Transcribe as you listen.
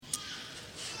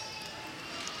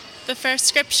The first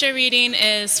scripture reading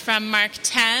is from Mark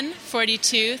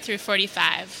 10:42 through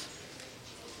 45.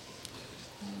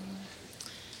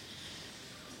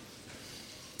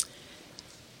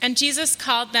 And Jesus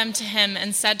called them to him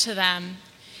and said to them,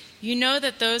 "You know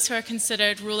that those who are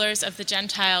considered rulers of the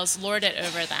Gentiles lord it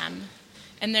over them,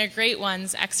 and their great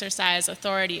ones exercise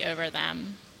authority over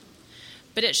them.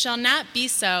 But it shall not be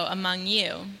so among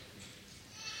you.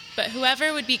 But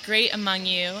whoever would be great among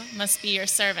you must be your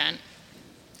servant.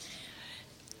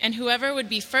 And whoever would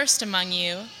be first among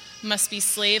you must be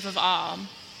slave of all.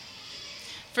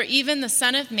 For even the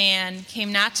Son of Man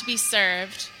came not to be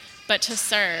served, but to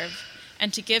serve,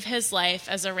 and to give his life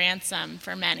as a ransom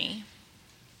for many."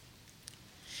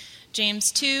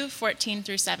 James 2:14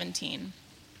 through 17.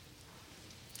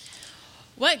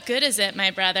 What good is it, my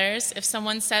brothers, if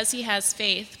someone says he has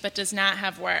faith but does not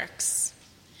have works?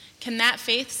 Can that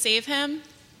faith save him?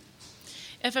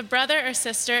 If a brother or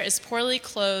sister is poorly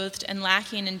clothed and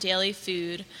lacking in daily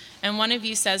food, and one of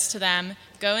you says to them,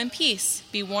 "Go in peace,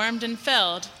 be warmed and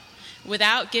filled,"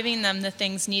 without giving them the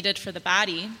things needed for the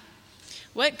body,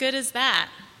 what good is that?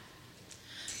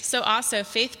 So also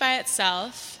faith by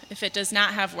itself, if it does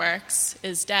not have works,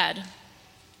 is dead.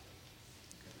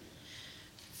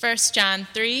 1 John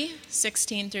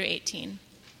 3:16 through 18.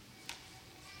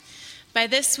 By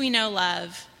this we know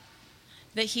love,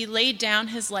 that he laid down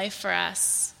his life for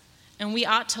us, and we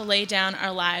ought to lay down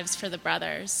our lives for the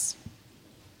brothers.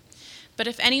 But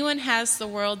if anyone has the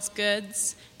world's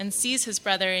goods and sees his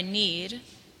brother in need,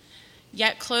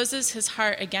 yet closes his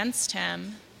heart against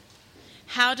him,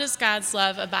 how does God's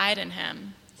love abide in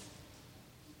him?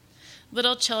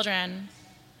 Little children,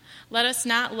 let us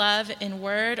not love in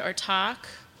word or talk,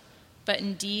 but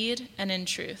in deed and in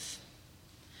truth.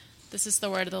 This is the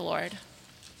word of the Lord.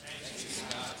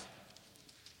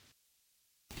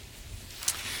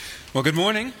 Well, good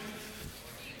morning.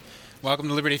 Welcome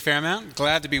to Liberty Fairmount.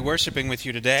 Glad to be worshiping with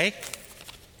you today,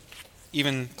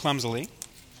 even clumsily.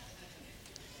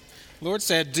 Lord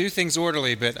said, do things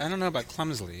orderly, but I don't know about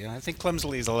clumsily. I think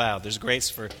clumsily is allowed. There's grace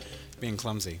for being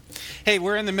clumsy. Hey,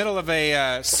 we're in the middle of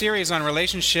a series on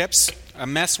relationships, a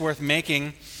mess worth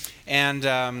making, and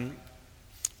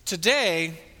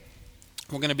today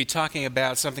we're going to be talking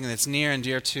about something that's near and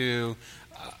dear to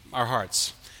our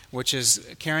hearts, which is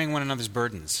carrying one another's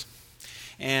burdens.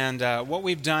 And what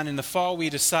we've done in the fall,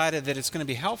 we decided that it's going to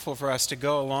be helpful for us to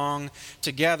go along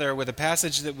together with a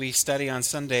passage that we study on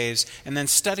Sundays and then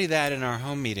study that in our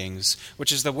home meetings,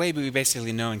 which is the way we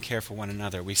basically know and care for one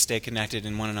another. We stay connected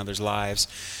in one another's lives.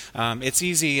 It's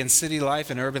easy in city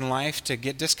life and urban life to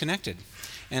get disconnected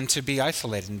and to be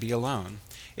isolated and be alone.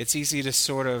 It's easy to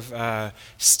sort of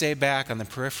stay back on the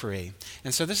periphery.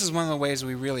 And so this is one of the ways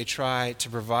we really try to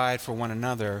provide for one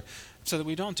another so that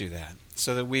we don't do that,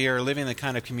 so that we are living the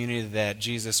kind of community that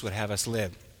Jesus would have us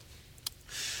live.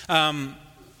 One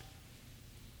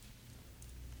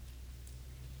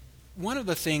of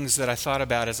the things that I thought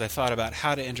about as I thought about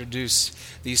how to introduce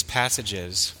these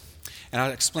passages, and I'll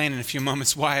explain in a few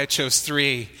moments why I chose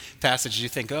 3 passages. You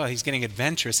think, oh, he's getting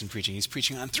adventurous in preaching. He's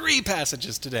preaching on 3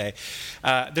 passages today.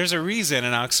 There's a reason,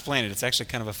 and I'll explain it. It's actually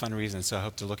kind of a fun reason, so I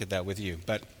hope to look at that with you.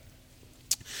 But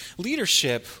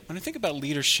leadership, when I think about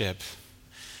leadership,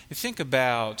 I think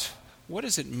about what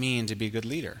does it mean to be a good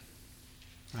leader,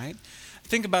 right?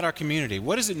 Think about our community.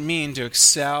 What does it mean to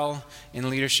excel in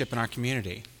leadership in our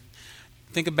community?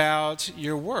 Think about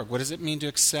your work. What does it mean to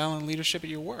excel in leadership at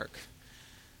your work?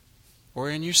 Or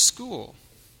in your school?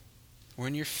 Or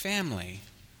in your family?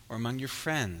 Or among your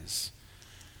friends?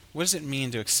 What does it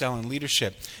mean to excel in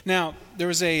leadership? Now, there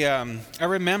was I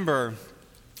remember,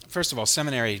 first of all,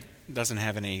 seminary doesn't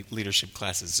have any leadership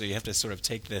classes, so you have to sort of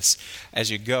take this as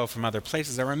you go from other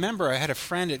places. I remember I had a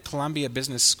friend at Columbia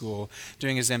Business School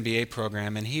doing his MBA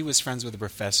program, and he was friends with a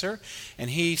professor, and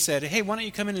he said, hey, why don't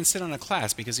you come in and sit on a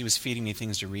class, because he was feeding me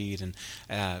things to read, and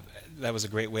that was a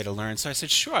great way to learn. So I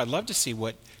said, sure, I'd love to see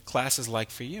what class is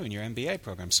like for you in your MBA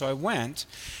program. So I went,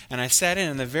 and I sat in,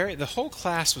 and the whole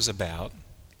class was about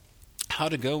how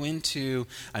to go into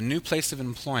a new place of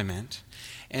employment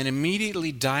and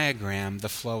immediately diagram the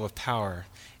flow of power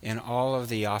in all of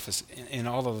the office, in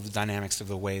all of the dynamics of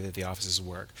the way that the offices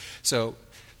work. So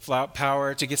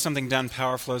power, to get something done,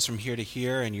 power flows from here to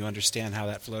here, and you understand how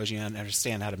that flows, you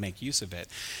understand how to make use of it.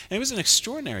 And it was an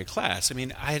extraordinary class. I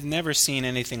mean, I had never seen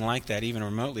anything like that, even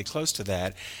remotely close to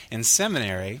that, in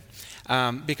seminary,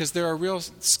 because there are real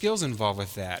skills involved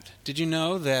with that. Did you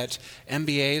know that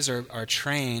MBAs are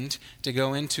trained to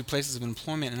go into places of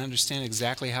employment and understand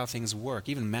exactly how things work,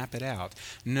 even map it out,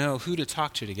 know who to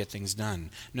talk to get things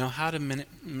done, know how to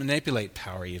manipulate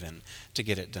power even to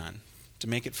get it done? to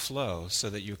make it flow so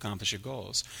that you accomplish your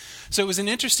goals. So it was an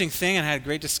interesting thing, and I had a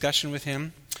great discussion with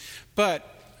him. But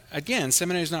again,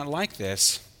 seminary is not like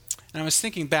this. And I was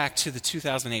thinking back to the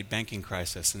 2008 banking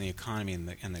crisis and the economy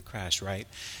and the crash, right?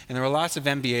 And there were lots of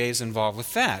MBAs involved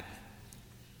with that.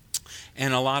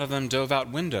 And a lot of them dove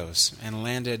out windows and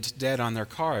landed dead on their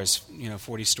cars,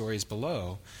 40 stories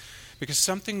below, because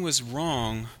something was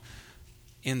wrong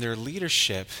in their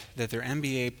leadership that their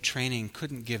MBA training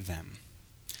couldn't give them.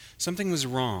 Something was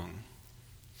wrong.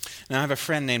 Now, I have a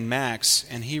friend named Max,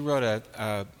 and he wrote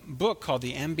a book called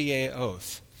The MBA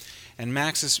Oath. And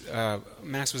Max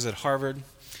was at Harvard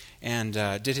and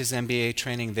did his MBA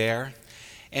training there.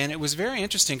 And it was very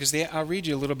interesting because I'll read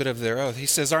you a little bit of their oath. He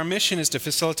says, "Our mission is to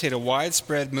facilitate a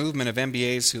widespread movement of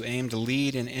MBAs who aim to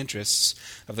lead in interests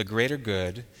of the greater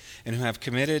good and who have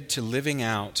committed to living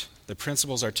out the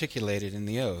principles articulated in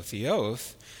the oath. The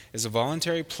oath is a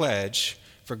voluntary pledge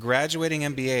for graduating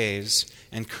MBAs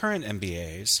and current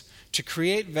MBAs to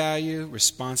create value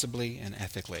responsibly and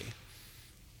ethically."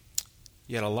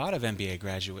 Yet a lot of MBA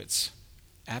graduates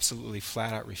absolutely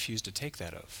flat out refused to take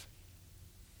that oath.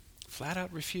 Flat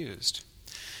out refused.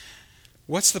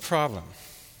 What's the problem?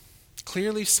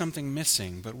 Clearly something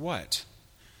missing, but what?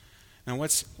 Now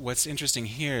what's interesting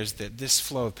here is that this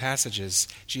flow of passages,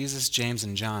 Jesus, James,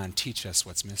 and John, teach us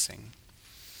what's missing.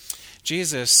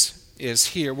 Jesus is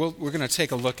here. We're going to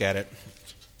take a look at it.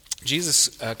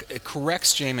 Jesus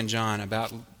corrects James and John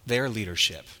about their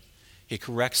leadership. He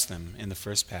corrects them in the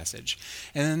first passage.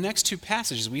 And in the next two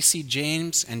passages, we see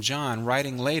James and John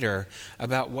writing later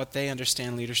about what they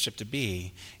understand leadership to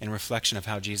be in reflection of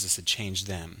how Jesus had changed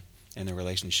them in their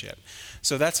relationship.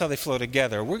 So that's how they flow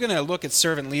together. We're going to look at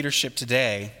servant leadership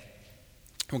today.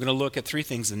 We're going to look at three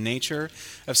things: the nature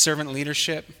of servant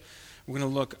leadership. We're going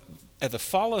to look at the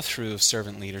follow-through of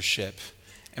servant leadership.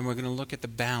 And we're going to look at the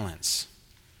balance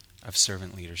of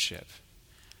servant leadership.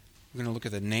 We're going to look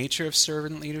at the nature of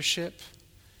servant leadership,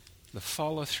 the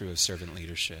follow-through of servant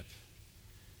leadership,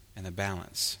 and the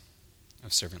balance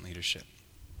of servant leadership.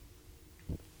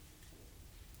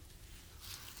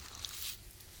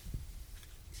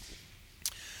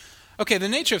 Okay, the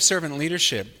nature of servant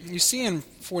leadership. You see in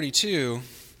 42,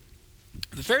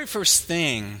 the very first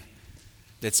thing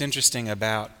that's interesting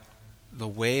about the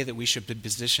way that we should be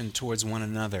positioned towards one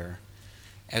another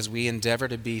as we endeavor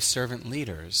to be servant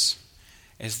leaders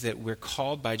is that we're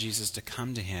called by Jesus to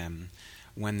come to him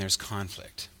when there's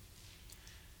conflict.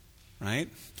 Right?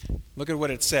 Look at what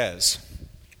it says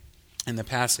in the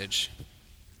passage.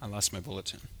 I lost my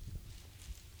bulletin.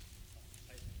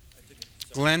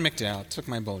 Glenn McDowell took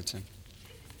my bulletin.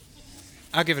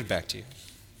 I'll give it back to you.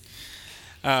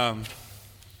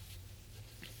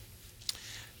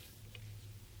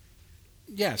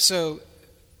 So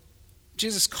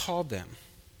Jesus called them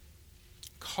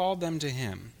to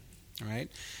him.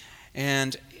 Right?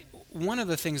 And one of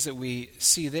the things that we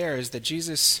see there is that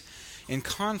Jesus, in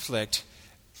conflict,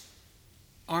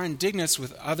 are indignant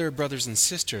with other brothers and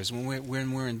sisters when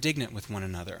we're indignant with one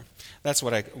another. That's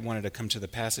what I wanted to come to the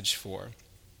passage for.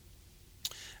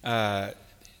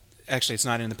 Actually, it's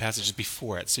not in the passage, it's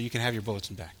before it, so you can have your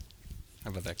bulletin back.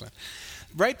 How about that, Glenn?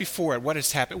 Right before it, what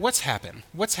has happened? What's happened?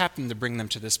 What's happened to bring them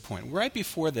to this point? Right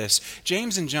before this,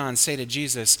 James and John say to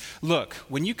Jesus, look,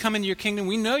 when you come into your kingdom,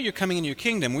 we know you're coming into your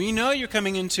kingdom. We know you're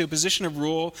coming into a position of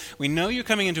rule. We know you're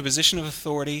coming into a position of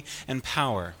authority and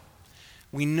power.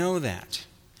 We know that.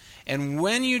 And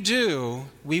when you do,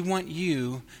 we want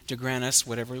you to grant us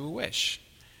whatever we wish.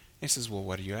 He says, well,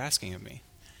 what are you asking of me?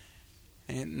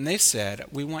 And they said,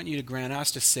 we want you to grant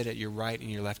us to sit at your right and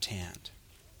your left hand.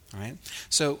 Right?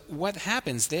 So what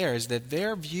happens there is that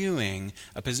they're viewing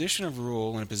a position of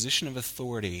rule and a position of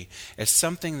authority as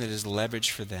something that is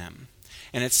leverage for them.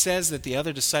 And it says that the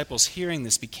other disciples hearing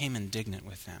this became indignant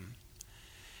with them.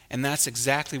 And that's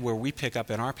exactly where we pick up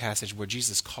in our passage where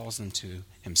Jesus calls them to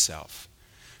himself.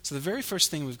 So the very first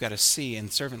thing we've got to see in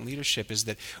servant leadership is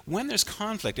that when there's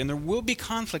conflict, and there will be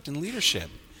conflict in leadership,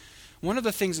 one of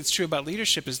the things that's true about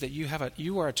leadership is that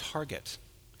you are a target.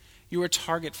 You are a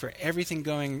target for everything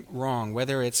going wrong,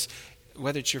 whether it's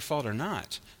your fault or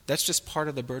not. That's just part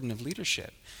of the burden of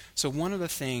leadership. So one of the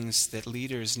things that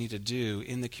leaders need to do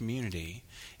in the community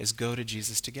is go to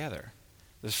Jesus together.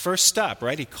 The first stop,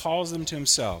 right? He calls them to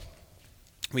himself.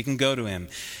 We can go to him.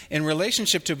 In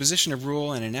relationship to a position of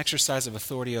rule and an exercise of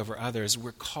authority over others,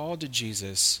 we're called to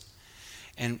Jesus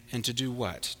and to do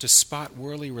what? To spot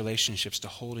worldly relationships to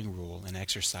holding rule and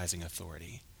exercising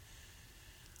authority.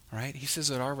 Right? He says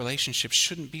that our relationship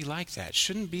shouldn't be like that.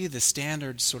 Shouldn't be the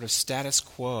standard sort of status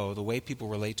quo, the way people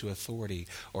relate to authority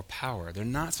or power. They're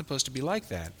not supposed to be like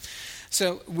that.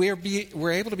 So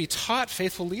we're able to be taught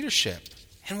faithful leadership,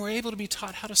 and we're able to be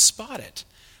taught how to spot it.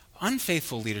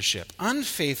 Unfaithful leadership,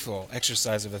 unfaithful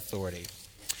exercise of authority.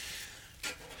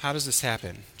 How does this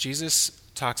happen? Jesus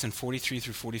talks in 43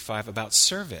 through 45 about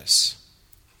service.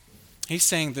 He's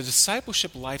saying the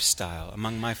discipleship lifestyle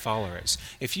among my followers,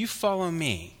 if you follow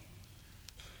me,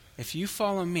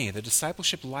 the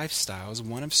discipleship lifestyle is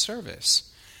one of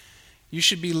service. You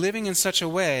should be living in such a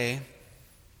way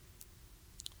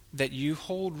that you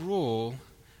hold rule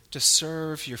to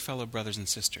serve your fellow brothers and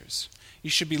sisters. You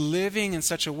should be living in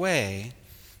such a way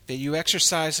that you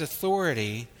exercise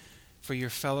authority for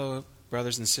your fellow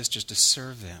brothers and sisters to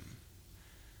serve them.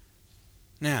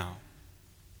 Now,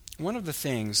 one of the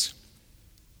things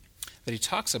that he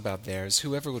talks about there is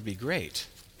whoever would be great.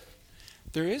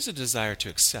 There is a desire to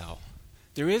excel.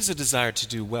 There is a desire to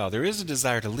do well. There is a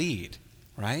desire to lead,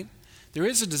 right? There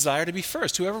is a desire to be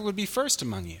first, whoever would be first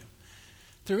among you.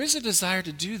 There is a desire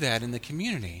to do that in the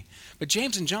community. But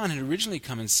James and John had originally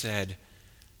come and said,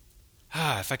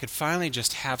 if I could finally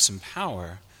just have some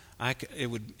power, it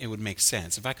would make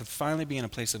sense. If I could finally be in a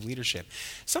place of leadership.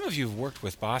 Some of you have worked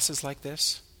with bosses like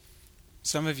this.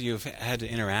 Some of you have had to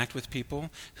interact with people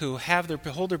who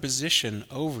hold their position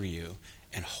over you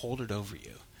and hold it over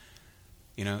you.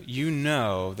 You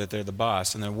know that they're the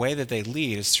boss, and the way that they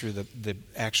lead is through the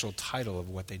actual title of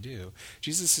what they do.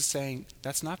 Jesus is saying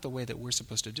that's not the way that we're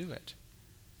supposed to do it.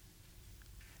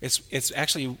 It's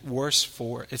actually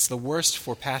it's the worst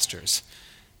for pastors.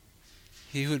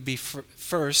 He who would be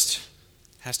first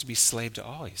has to be slave to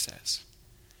all, he says.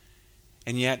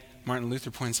 And yet, Martin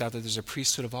Luther points out that there's a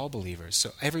priesthood of all believers.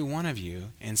 So every one of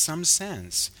you, in some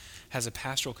sense, has a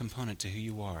pastoral component to who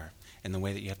you are and the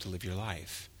way that you have to live your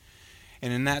life.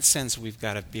 And in that sense, we've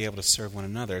got to be able to serve one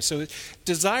another. So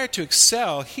desire to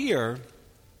excel here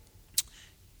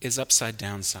is upside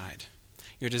downside.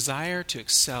 Your desire to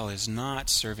excel is not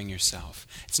serving yourself.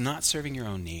 It's not serving your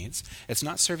own needs. It's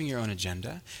not serving your own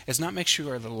agenda. It's not make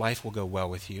sure that life will go well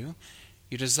with you.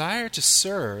 Your desire to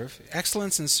serve,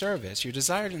 excellence in service, your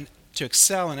desire to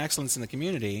excel in excellence in the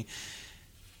community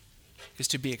is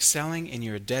to be excelling in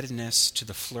your indebtedness to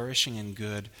the flourishing and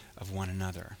good of one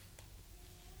another.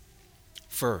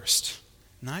 First,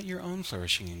 not your own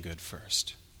flourishing and good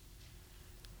first.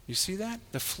 You see that?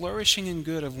 The flourishing and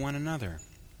good of one another.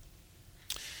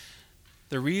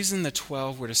 The reason the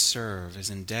 12 were to serve as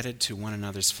indebted to one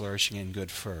another's flourishing and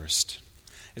good first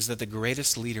is that the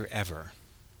greatest leader ever,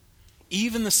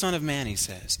 even the Son of Man, he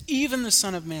says, even the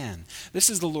Son of Man, this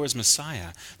is the Lord's Messiah.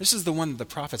 This is the one that the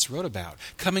prophets wrote about,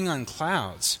 coming on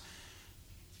clouds,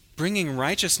 bringing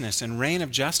righteousness and reign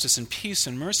of justice and peace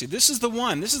and mercy. This is the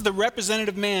one. This is the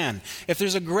representative man. If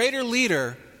there's a greater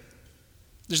leader,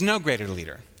 there's no greater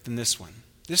leader than this one.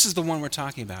 This is the one we're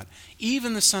talking about.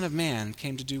 Even the Son of Man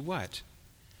came to do what?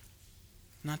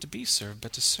 Not to be served,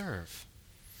 but to serve.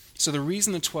 So the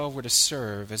reason the 12 were to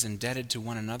serve as indebted to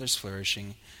one another's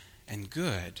flourishing and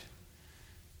good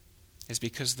is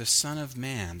because the Son of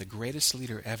Man, the greatest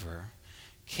leader ever,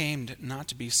 came not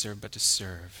to be served but to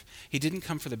serve. He didn't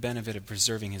come for the benefit of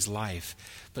preserving his life,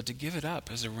 but to give it up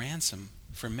as a ransom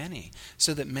for many,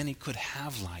 so that many could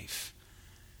have life.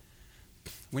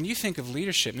 When you think of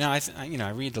leadership, now I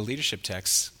read the leadership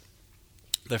text.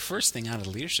 The first thing out of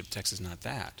the leadership text is not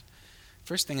that.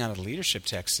 First thing out of the leadership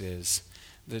text is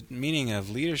the meaning of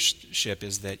leadership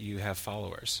is that you have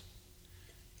followers.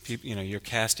 People, you're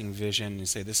casting vision and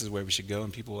say this is where we should go,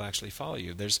 and people will actually follow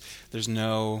you. There's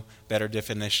no better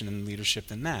definition in leadership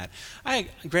than that.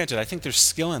 Granted, I think there's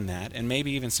skill in that, and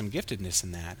maybe even some giftedness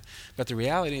in that. But the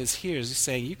reality is here is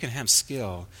saying you can have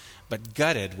skill, but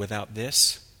gutted without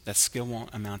this, that skill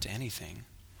won't amount to anything.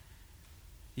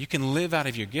 You can live out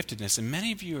of your giftedness, and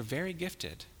many of you are very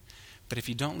gifted. But if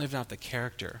you don't live out the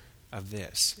character of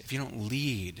this, if you don't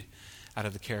lead out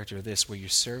of the character of this, where you're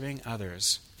serving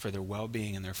others for their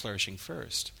well-being and their flourishing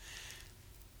first,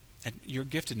 your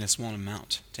giftedness won't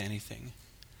amount to anything.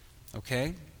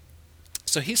 Okay?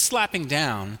 So he's slapping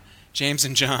down James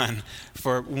and John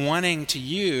for wanting to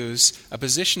use a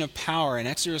position of power and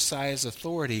exercise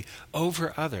authority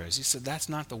over others. He said that's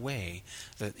not the way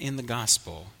that in the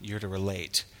gospel you're to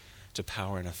relate to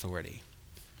power and authority.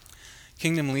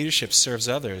 Kingdom leadership serves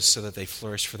others so that they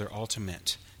flourish for their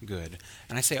ultimate good.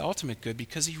 And I say ultimate good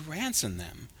because he ransomed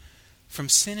them from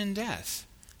sin and death.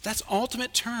 That's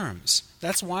ultimate terms.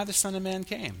 That's why the Son of Man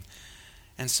came.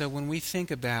 And so when we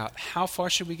think about how far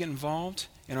should we get involved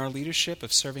in our leadership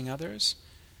of serving others,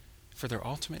 for their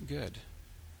ultimate good.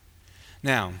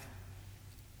 Now,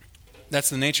 That's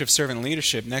the nature of servant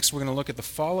leadership. Next, we're going to look at the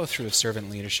follow-through of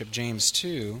servant leadership, James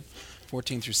 2,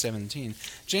 14 through 17.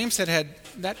 James had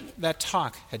that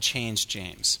talk had changed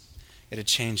James. It had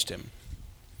changed him.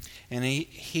 And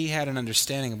he had an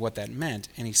understanding of what that meant,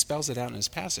 and he spells it out in his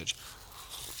passage.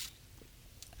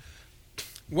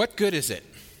 What good is it?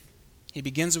 He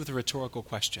begins with a rhetorical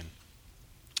question.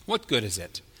 What good is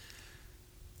it?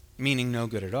 Meaning no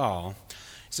good at all.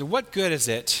 So what good is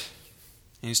it?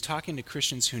 And he's talking to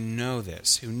Christians who know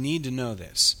this, who need to know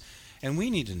this. And we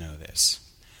need to know this.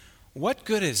 What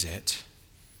good is it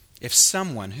if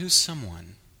someone, who's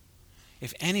someone,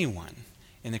 if anyone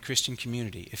in the Christian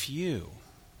community, if you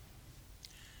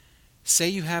say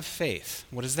you have faith,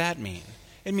 what does that mean?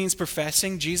 It means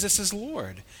professing Jesus as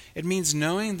Lord. It means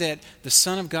knowing that the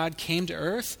Son of God came to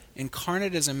earth,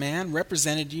 incarnate as a man,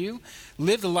 represented you,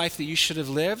 lived the life that you should have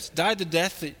lived, died the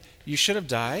death that you should have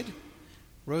died,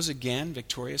 rose again,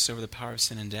 victorious over the power of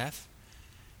sin and death,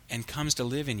 and comes to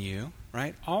live in you,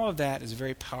 right? All of that is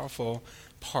very powerful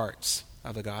parts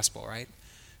of the gospel, right?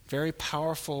 Very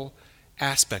powerful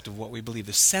aspect of what we believe.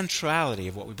 The centrality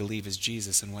of what we believe is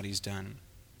Jesus and what he's done.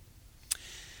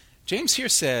 James here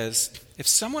says, if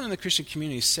someone in the Christian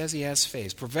community says he has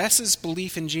faith, professes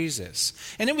belief in Jesus,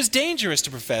 and it was dangerous to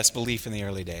profess belief in the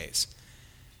early days.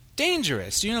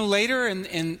 Dangerous. You know, later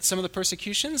in some of the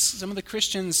persecutions, some of the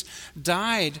Christians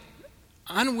died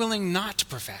unwilling not to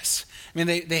profess. I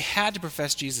mean, they had to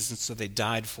profess Jesus, and so they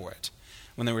died for it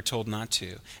when they were told not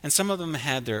to. And some of them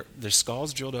had their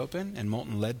skulls drilled open and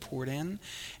molten lead poured in,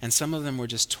 and some of them were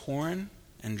just torn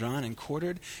and drawn and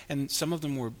quartered, and some of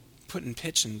them were put in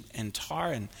pitch and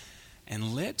tar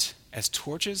and lit as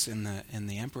torches in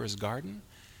the emperor's garden.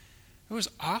 It was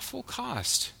awful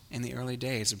cost in the early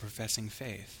days of professing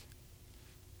faith.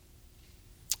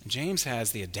 James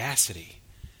has the audacity,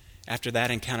 after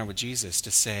that encounter with Jesus, to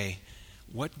say,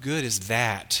 what good is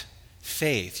that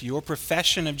faith, your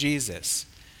profession of Jesus,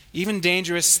 even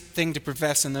dangerous thing to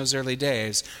profess in those early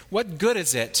days, what good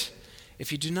is it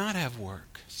if you do not have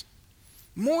works?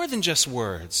 More than just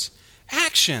words,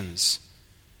 actions.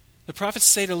 The prophets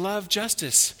say to love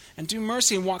justice and do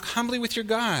mercy and walk humbly with your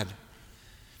God.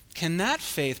 Can that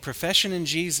faith, profession in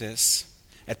Jesus,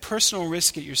 at personal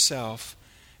risk at yourself,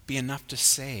 be enough to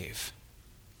save?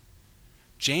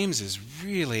 James is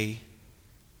really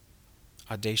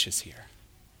audacious here,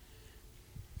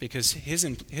 because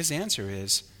his answer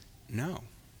is no.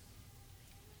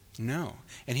 No.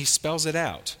 And he spells it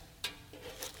out.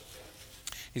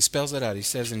 He spells it out. He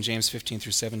says in James 15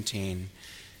 through 17,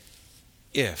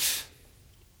 if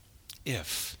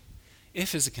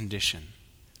is a condition,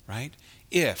 right?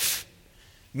 If,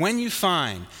 when you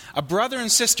find a brother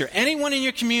and sister, anyone in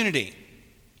your community,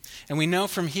 and we know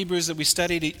from Hebrews that we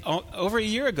studied over a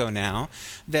year ago now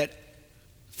that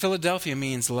Philadelphia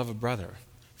means love of brother.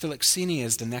 Philoxenia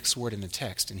is the next word in the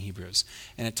text in Hebrews,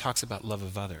 and it talks about love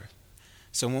of other.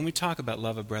 So when we talk about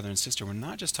love of brother and sister, we're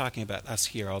not just talking about us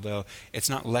here, although it's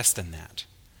not less than that.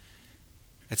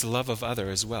 It's love of other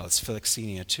as well. It's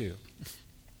philoxenia too.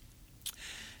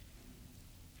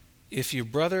 If your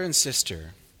brother and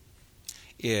sister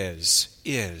is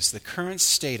the current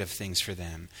state of things for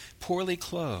them, poorly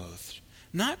clothed,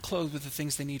 not clothed with the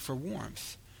things they need for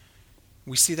warmth.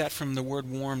 We see that from the word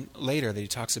warm later, that he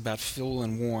talks about full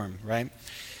and warm, right?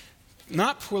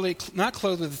 Not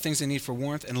clothed with the things they need for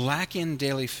warmth, and lack in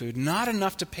daily food, not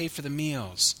enough to pay for the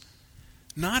meals.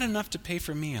 Not enough to pay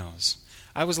for meals.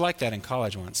 I was like that in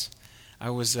college once. I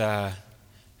was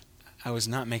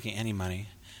not making any money.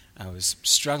 I was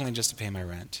struggling just to pay my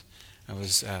rent. I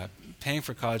was paying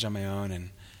for college on my own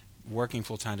and working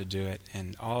full time to do it,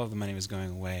 and all of the money was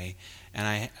going away.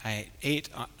 And I ate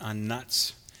on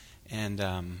nuts and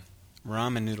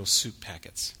ramen noodle soup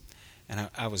packets. And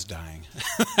I was dying.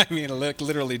 I mean,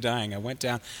 literally dying. I went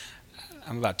down.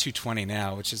 I'm about 220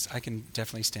 now, which is, I can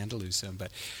definitely stand to lose some.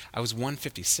 But I was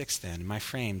 156 then. And my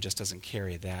frame just doesn't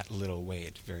carry that little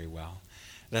weight very well.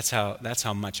 That's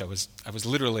how much I was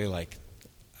literally like,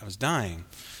 I was dying.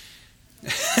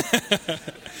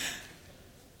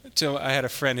 So I had a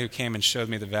friend who came and showed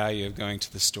me the value of going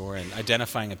to the store and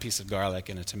identifying a piece of garlic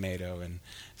and a tomato and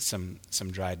some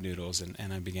dried noodles,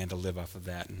 and I began to live off of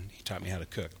that, and he taught me how to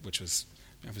cook, which I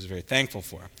was very thankful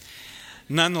for.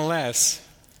 Nonetheless,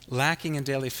 lacking in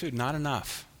daily food, not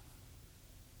enough.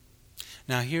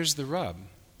 Now here's the rub.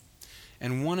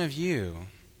 And one of you,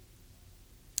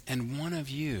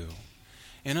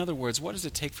 in other words, what does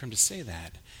it take for him to say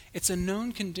that? It's a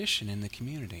known condition in the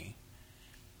community.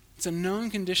 It's a known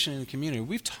condition in the community.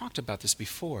 We've talked about this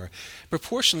before.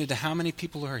 Proportionally to how many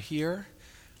people are here,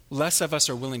 less of us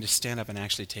are willing to stand up and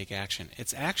actually take action.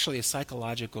 It's actually a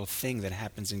psychological thing that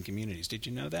happens in communities. Did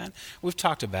you know that? We've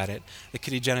talked about it, the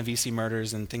Kitty Genovese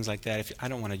murders and things like that. I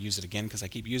don't want to use it again because I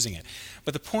keep using it.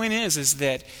 But the point is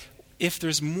that if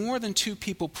there's more than 2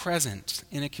 people present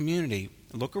in a community,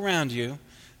 look around you,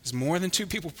 there's more than 2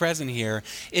 people present here,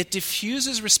 it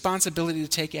diffuses responsibility to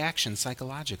take action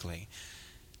psychologically.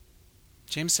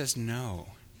 James says, no,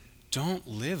 don't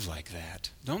live like that.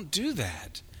 Don't do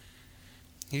that.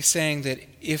 He's saying that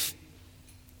if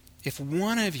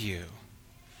one of you,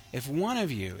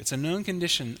 it's a known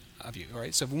condition of you, all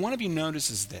right? So if one of you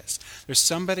notices this, there's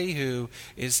somebody who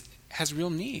has real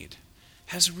need,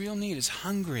 is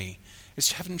hungry,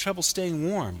 is having trouble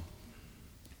staying warm.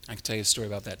 I can tell you a story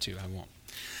about that too, I won't.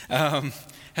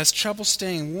 Has trouble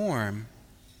staying warm,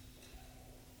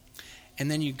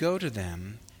 and then you go to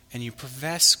them and you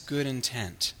profess good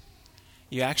intent.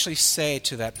 You actually say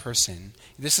to that person,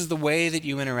 this is the way that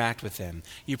you interact with them.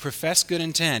 You profess good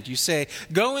intent. You say,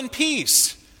 go in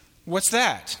peace. What's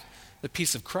that? The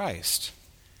peace of Christ.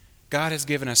 God has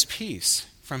given us peace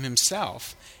from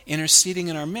himself, interceding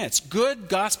in our midst. Good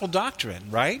gospel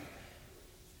doctrine, right?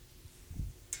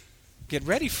 Get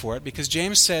ready for it, because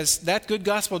James says that good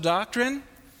gospel doctrine,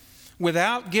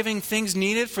 without giving things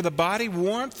needed for the body,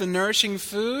 warmth and nourishing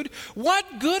food,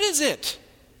 what good is it?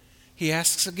 He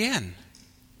asks again.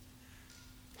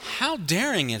 How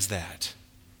daring is that?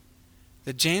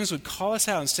 That James would call us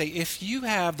out and say, if you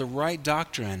have the right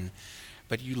doctrine,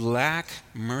 but you lack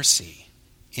mercy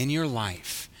in your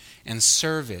life and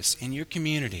service in your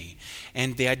community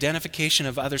and the identification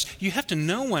of others, you have to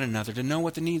know one another to know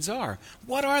what the needs are.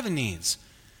 What are the needs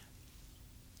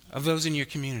of those in your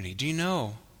community? Do you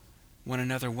know one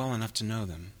another well enough to know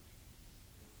them?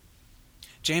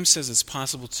 James says it's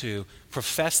possible to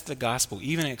profess the gospel,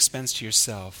 even at expense to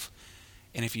yourself.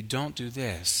 And if you don't do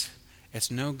this,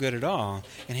 it's no good at all.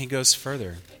 And he goes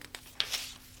further.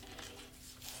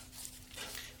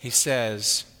 He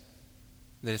says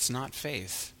that it's not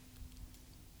faith.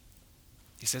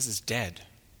 He says it's dead.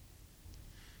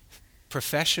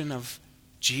 Profession of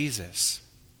Jesus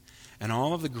and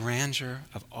all of the grandeur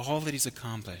of all that he's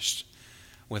accomplished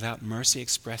without mercy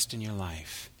expressed in your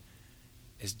life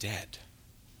is dead.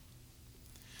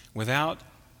 Without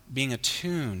being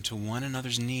attuned to one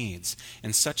another's needs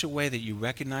in such a way that you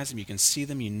recognize them, you can see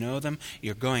them, you know them,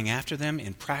 you're going after them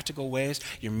in practical ways,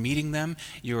 you're meeting them,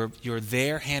 you're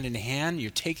there hand in hand, you're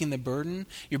taking the burden,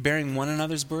 you're bearing one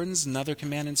another's burdens, another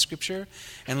command in Scripture.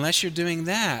 Unless you're doing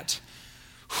that,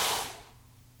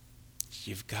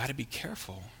 you've got to be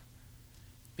careful,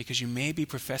 because you may be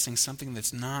professing something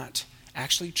that's not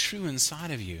actually true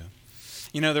inside of you.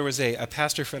 You know, there was a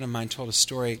pastor friend of mine told a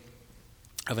story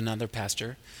of another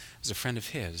pastor. It was a friend of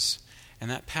his, and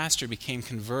that pastor became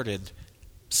converted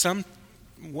sometime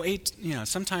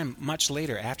much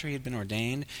later, after he had been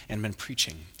ordained and been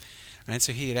preaching. Right?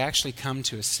 So he had actually come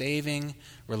to a saving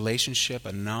relationship,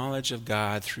 a knowledge of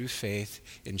God through faith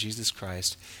in Jesus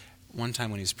Christ one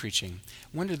time when he was preaching.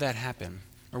 When did that happen?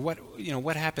 Or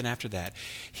what happened after that?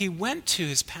 He went to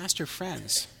his pastor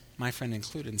friends, my friend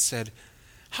included, and said,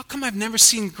 how come I've never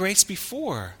seen grace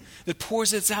before that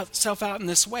pours itself out in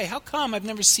this way? How come I've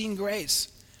never seen grace?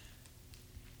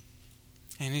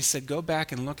 And he said, go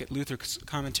back and look at Luther's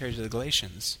commentary to the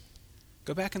Galatians.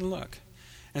 Go back and look.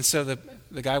 And so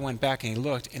the guy went back and he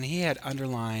looked, and he had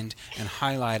underlined and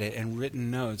highlighted and written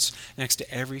notes next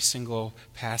to every single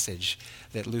passage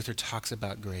that Luther talks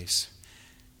about grace.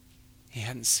 He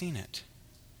hadn't seen it.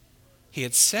 He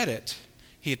had said it,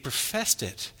 he had professed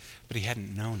it, but he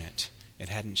hadn't known it. It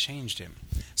hadn't changed him.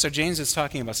 So James is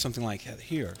talking about something like that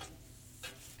here.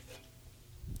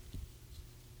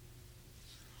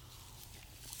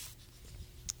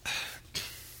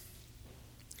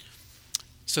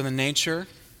 So the nature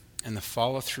and the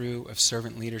follow-through of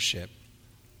servant leadership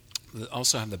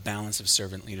also have the balance of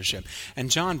servant leadership.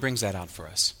 And John brings that out for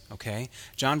us, okay?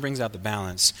 John brings out the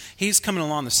balance. He's coming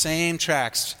along the same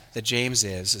tracks that James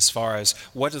is as far as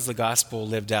what does the gospel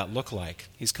lived out look like.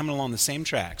 He's coming along the same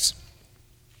tracks.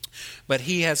 But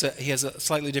he has a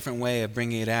slightly different way of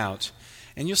bringing it out.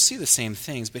 And you'll see the same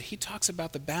things, but he talks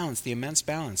about the balance, the immense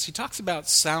balance. He talks about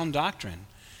sound doctrine.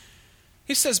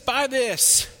 He says, by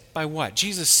this, by what?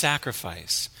 Jesus'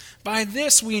 sacrifice. By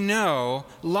this we know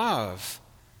love.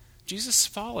 Jesus'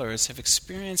 followers have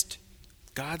experienced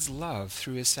God's love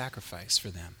through his sacrifice for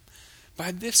them.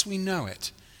 By this we know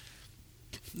it.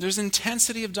 There's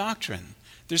intensity of doctrine.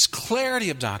 There's clarity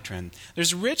of doctrine.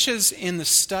 There's riches in the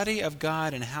study of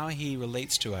God and how he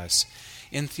relates to us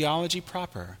in theology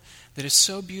proper that is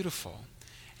so beautiful.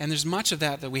 And there's much of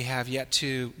that we have yet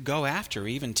to go after, or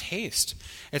even taste.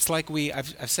 It's like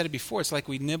I've said it before, it's like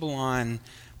we nibble on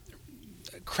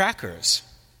crackers,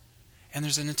 and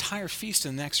there's an entire feast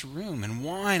in the next room, and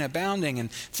wine abounding,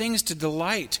 and things to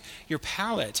delight your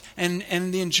palate, and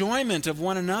the enjoyment of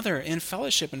one another in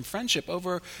fellowship and friendship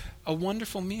over a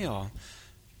wonderful meal.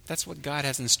 That's what God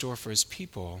has in store for his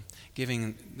people,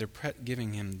 giving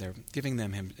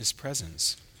them his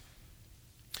presence.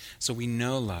 So we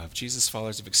know love. Jesus'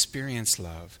 followers have experienced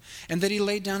love, and that he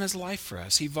laid down his life for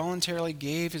us. He voluntarily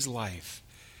gave his life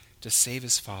to save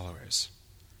his followers.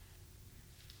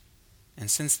 And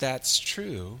since that's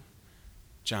true,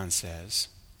 John says,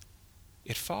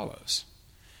 it follows.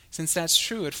 Since that's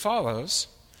true, it follows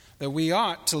that we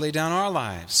ought to lay down our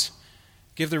lives,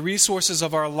 give the resources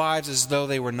of our lives as though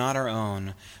they were not our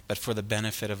own, but for the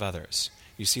benefit of others.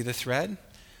 You see the thread?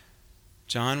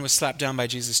 John was slapped down by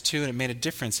Jesus too, and it made a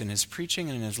difference in his preaching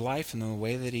and in his life and the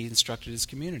way that he instructed his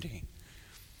community.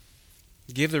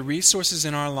 Give the resources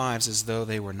in our lives as though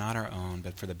they were not our own,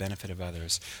 but for the benefit of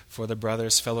others, for the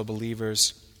brothers, fellow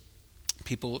believers,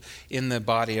 people in the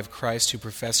body of Christ who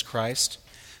profess Christ.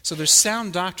 So there's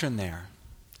sound doctrine there.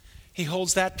 He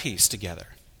holds that piece together.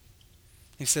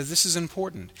 He says this is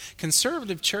important.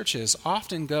 Conservative churches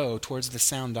often go towards the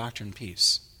sound doctrine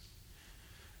piece.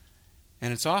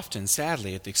 And it's often,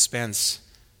 sadly, at the expense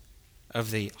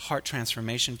of the heart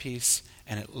transformation piece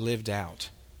and it lived out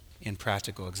in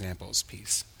practical examples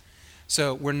piece.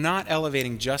 So we're not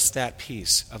elevating just that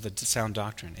piece of the sound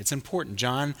doctrine. It's important.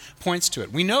 John points to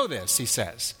it. We know this, he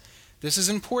says. This is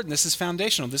important. This is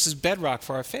foundational. This is bedrock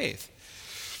for our faith.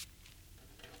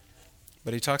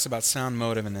 But he talks about sound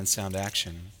motive and then sound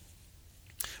action.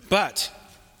 But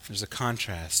there's a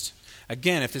contrast.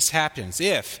 Again, if this happens,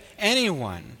 if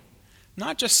anyone,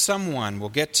 not just someone, will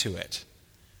get to it.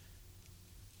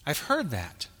 I've heard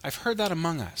that. I've heard that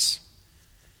among us.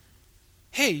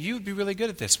 Hey, you would be really good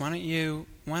at this. Why don't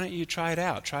you try it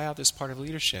out? Try out this part of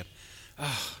leadership.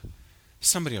 Oh,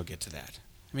 somebody will get to that.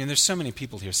 I mean, there's so many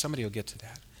people here. Somebody will get to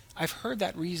that. I've heard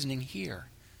that reasoning here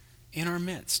in our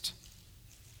midst.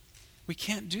 We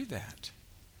can't do that.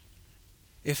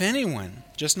 If anyone,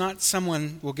 just not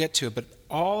someone will get to it, but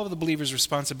all of the believers'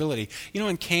 responsibility. You know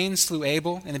when Cain slew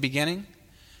Abel in the beginning?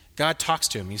 God talks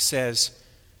to him. He says,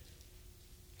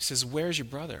 where's your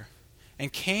brother?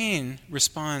 And Cain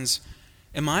responds,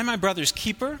 am I my brother's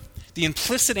keeper? The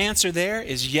implicit answer there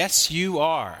is yes, you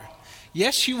are.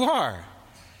 Yes, you are.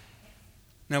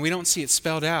 Now, we don't see it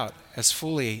spelled out as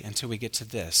fully until we get to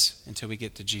this, until we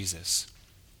get to Jesus.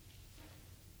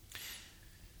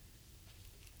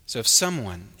 So if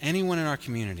someone, anyone in our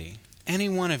community, any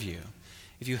one of you,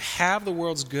 if you have the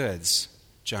world's goods,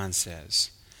 John says,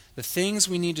 the things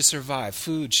we need to survive,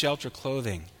 food, shelter,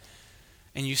 clothing,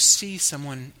 and you see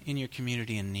someone in your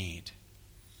community in need.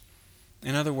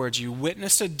 In other words, you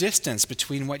witness a distance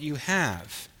between what you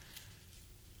have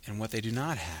and what they do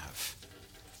not have.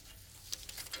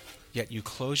 Yet you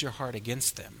close your heart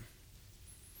against them.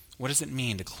 What does it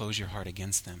mean to close your heart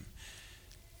against them?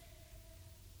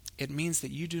 It means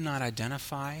that you do not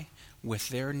identify with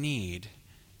their need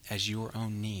as your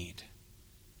own need.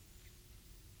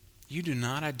 You do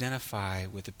not identify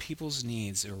with the people's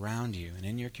needs around you and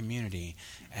in your community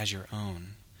as your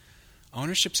own.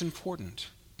 Ownership's important.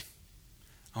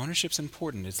 Ownership's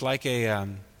important. It's like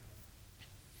a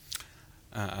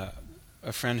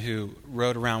friend who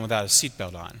rode around without a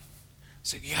seatbelt on.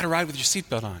 So you got to ride with your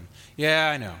seatbelt on. Yeah,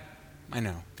 I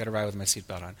know. Got to ride with my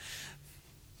seatbelt on.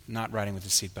 Not riding with the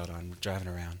seatbelt on, driving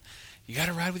around. You got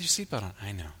to ride with your seatbelt on.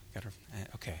 I know.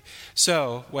 Okay.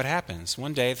 So what happens?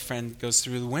 One day the friend goes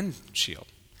through the windshield,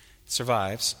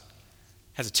 survives,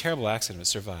 has a terrible accident, but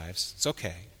survives. It's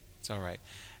okay. It's all right.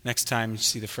 Next time you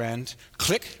see the friend,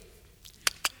 click,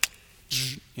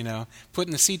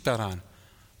 putting the seatbelt on.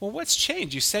 Well, what's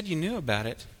changed? You said you knew about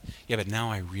it. Yeah, but now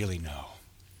I really know.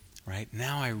 Right?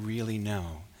 Now I really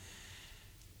know.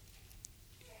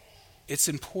 It's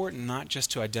important not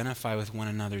just to identify with one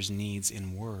another's needs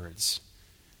in words,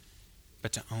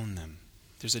 but to own them.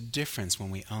 There's a difference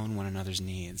when we own one another's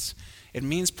needs. It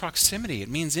means proximity. It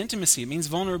means intimacy. It means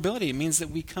vulnerability. It means that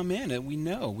we come in and we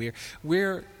know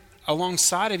we're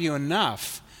alongside of you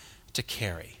enough to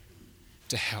carry,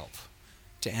 to help,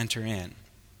 to enter in.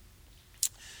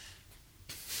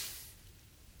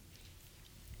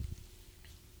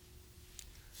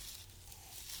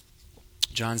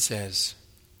 John says,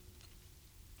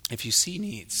 if you see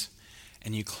needs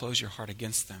and you close your heart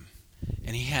against them,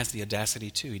 and he has the audacity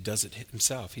too, he does it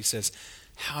himself. He says,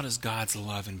 how does God's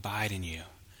love abide in you?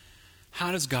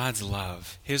 How does God's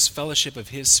love, his fellowship of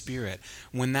his Spirit,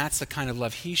 when that's the kind of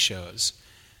love he shows,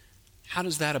 how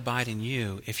does that abide in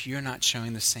you if you're not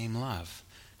showing the same love?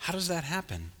 How does that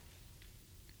happen?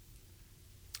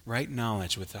 Right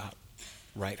knowledge without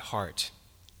right heart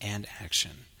and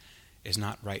action is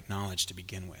not right knowledge to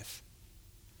begin with.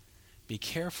 Be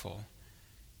careful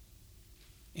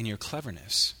in your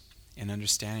cleverness in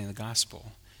understanding the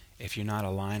gospel if you're not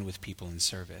aligned with people in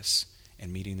service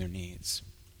and meeting their needs.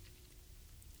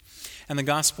 And the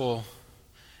gospel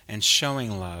and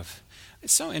showing love,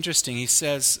 it's so interesting. He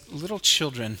says, little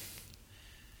children,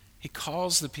 he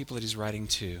calls the people that he's writing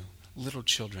to little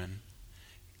children.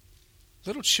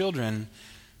 Little children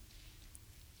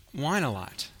whine a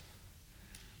lot.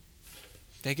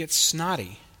 They get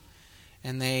snotty,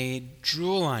 and they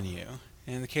drool on you.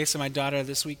 And in the case of my daughter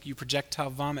this week, you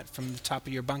projectile vomit from the top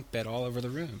of your bunk bed all over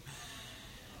the room.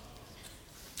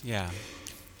 Yeah.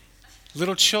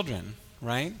 Little children,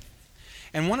 right?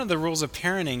 And one of the rules of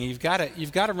parenting, you've got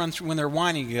to run through, when they're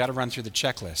whining, you've got to run through the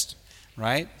checklist,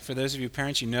 right? For those of you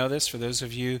parents, you know this. For those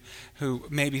of you who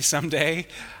maybe someday,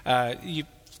 you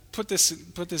put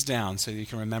this down so you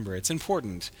can remember. It's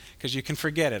important because you can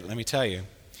forget it, let me tell you.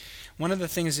 One of the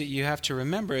things that you have to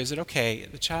remember is that, okay,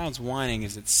 the child's whining,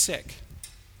 is it sick?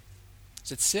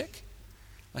 Is it sick?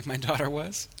 Like my daughter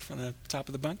was from the top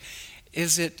of the bunk?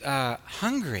 Is it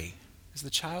hungry? Is the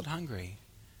child hungry?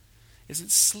 Is it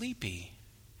sleepy?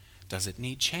 Does it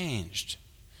need changed?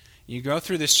 You go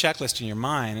through this checklist in your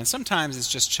mind, and sometimes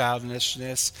it's just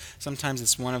childishness, sometimes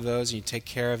it's one of those and you take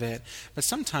care of it, but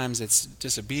sometimes it's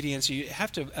disobedience. You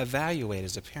have to evaluate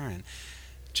as a parent.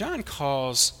 John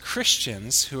calls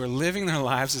Christians who are living their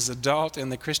lives as adult in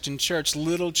the Christian church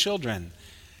little children.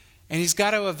 And he's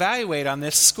got to evaluate on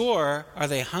this score, are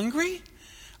they hungry?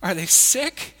 Are they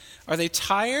sick? Are they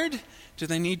tired? Do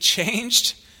they need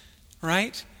changed?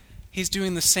 Right? He's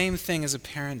doing the same thing as a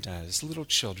parent does. Little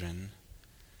children,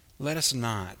 let us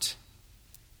not.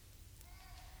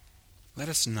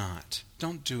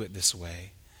 Don't do it this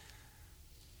way.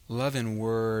 Love in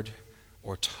word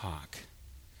or talk.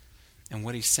 And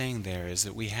what he's saying there is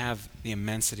that we have the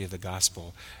immensity of the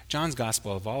gospel. John's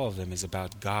gospel, of all of them, is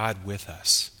about God with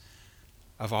us.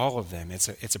 Of all of them, it's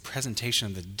a presentation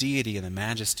of the deity and the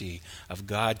majesty of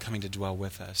God coming to dwell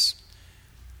with us.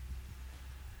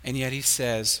 And yet he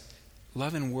says,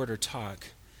 love in word or talk,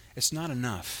 it's not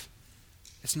enough.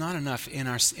 It's not enough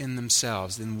in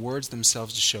themselves, in words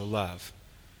themselves to show love.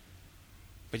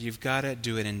 But you've got to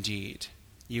do it in deed.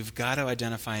 You've got to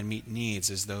identify and meet needs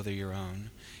as though they're your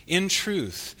own. In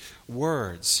truth,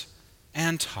 words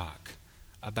and talk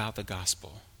about the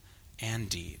gospel and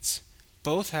deeds.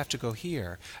 Both have to go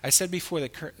here. I said before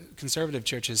that conservative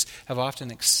churches have often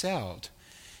excelled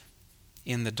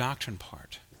in the doctrine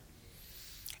part.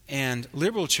 And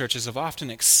liberal churches have often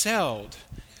excelled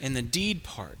in the deed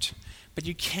part. But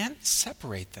you can't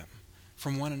separate them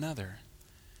from one another.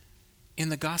 In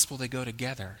the gospel, they go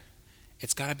together.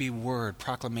 It's got to be word,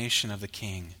 proclamation of the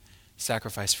King,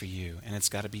 sacrifice for you. And it's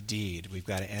got to be deed. We've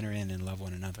got to enter in and love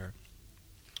one another.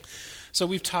 So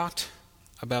we've talked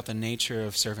about the nature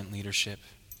of servant leadership.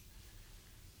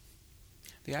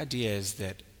 The idea is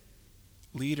that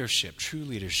leadership, true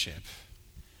leadership,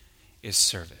 is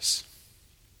service.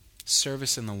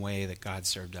 Service in the way that God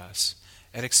served us,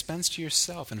 at expense to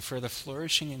yourself and for the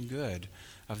flourishing and good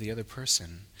of the other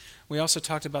person. We also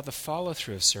talked about the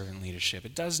follow-through of servant leadership.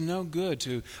 It does no good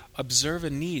to observe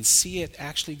a need, see it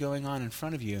actually going on in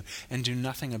front of you, and do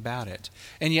nothing about it,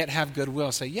 and yet have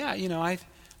goodwill. Say, yeah, a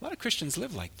lot of Christians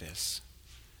live like this.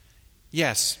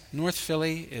 Yes, North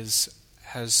Philly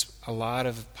has a lot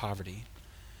of poverty.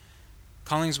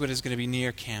 Collingswood is going to be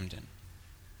near Camden.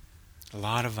 A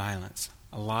lot of violence,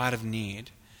 a lot of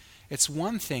need. It's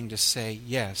one thing to say,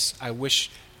 yes, I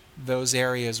wish those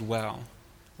areas well.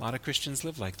 A lot of Christians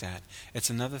live like that. It's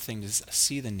another thing to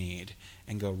see the need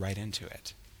and go right into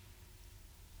it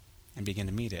and begin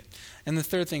to meet it. And the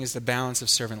third thing is the balance of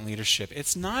servant leadership.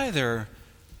 It's neither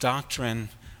doctrine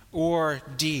or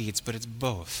deeds, but it's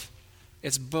both.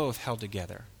 It's both held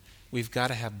together. We've got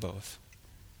to have both.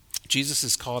 Jesus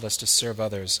has called us to serve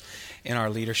others in our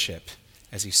leadership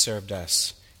as he served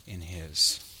us in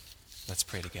his. Let's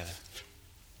pray together.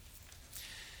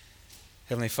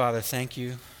 Heavenly Father, thank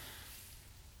you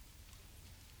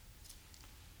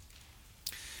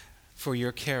for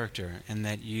your character and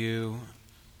that you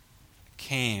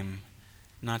came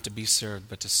not to be served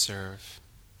but to serve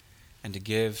and to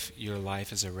give your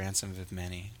life as a ransom of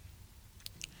many.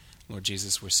 Lord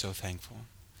Jesus, we're so thankful.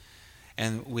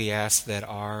 And we ask that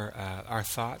our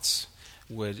thoughts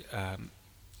would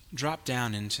drop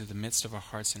down into the midst of our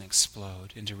hearts and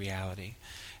explode into reality.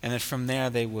 And that from there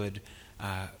they would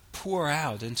pour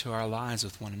out into our lives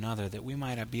with one another, that we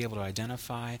might be able to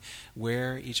identify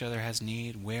where each other has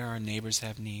need, where our neighbors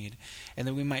have need, and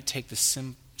that we might take the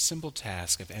simple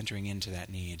task of entering into that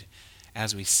need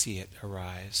as we see it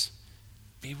arise.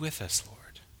 Be with us, Lord.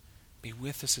 Be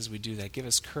with us as we do that. Give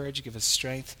us courage, give us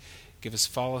strength, give us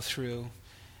follow through,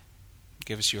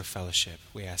 give us your fellowship.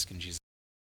 We ask in Jesus' name.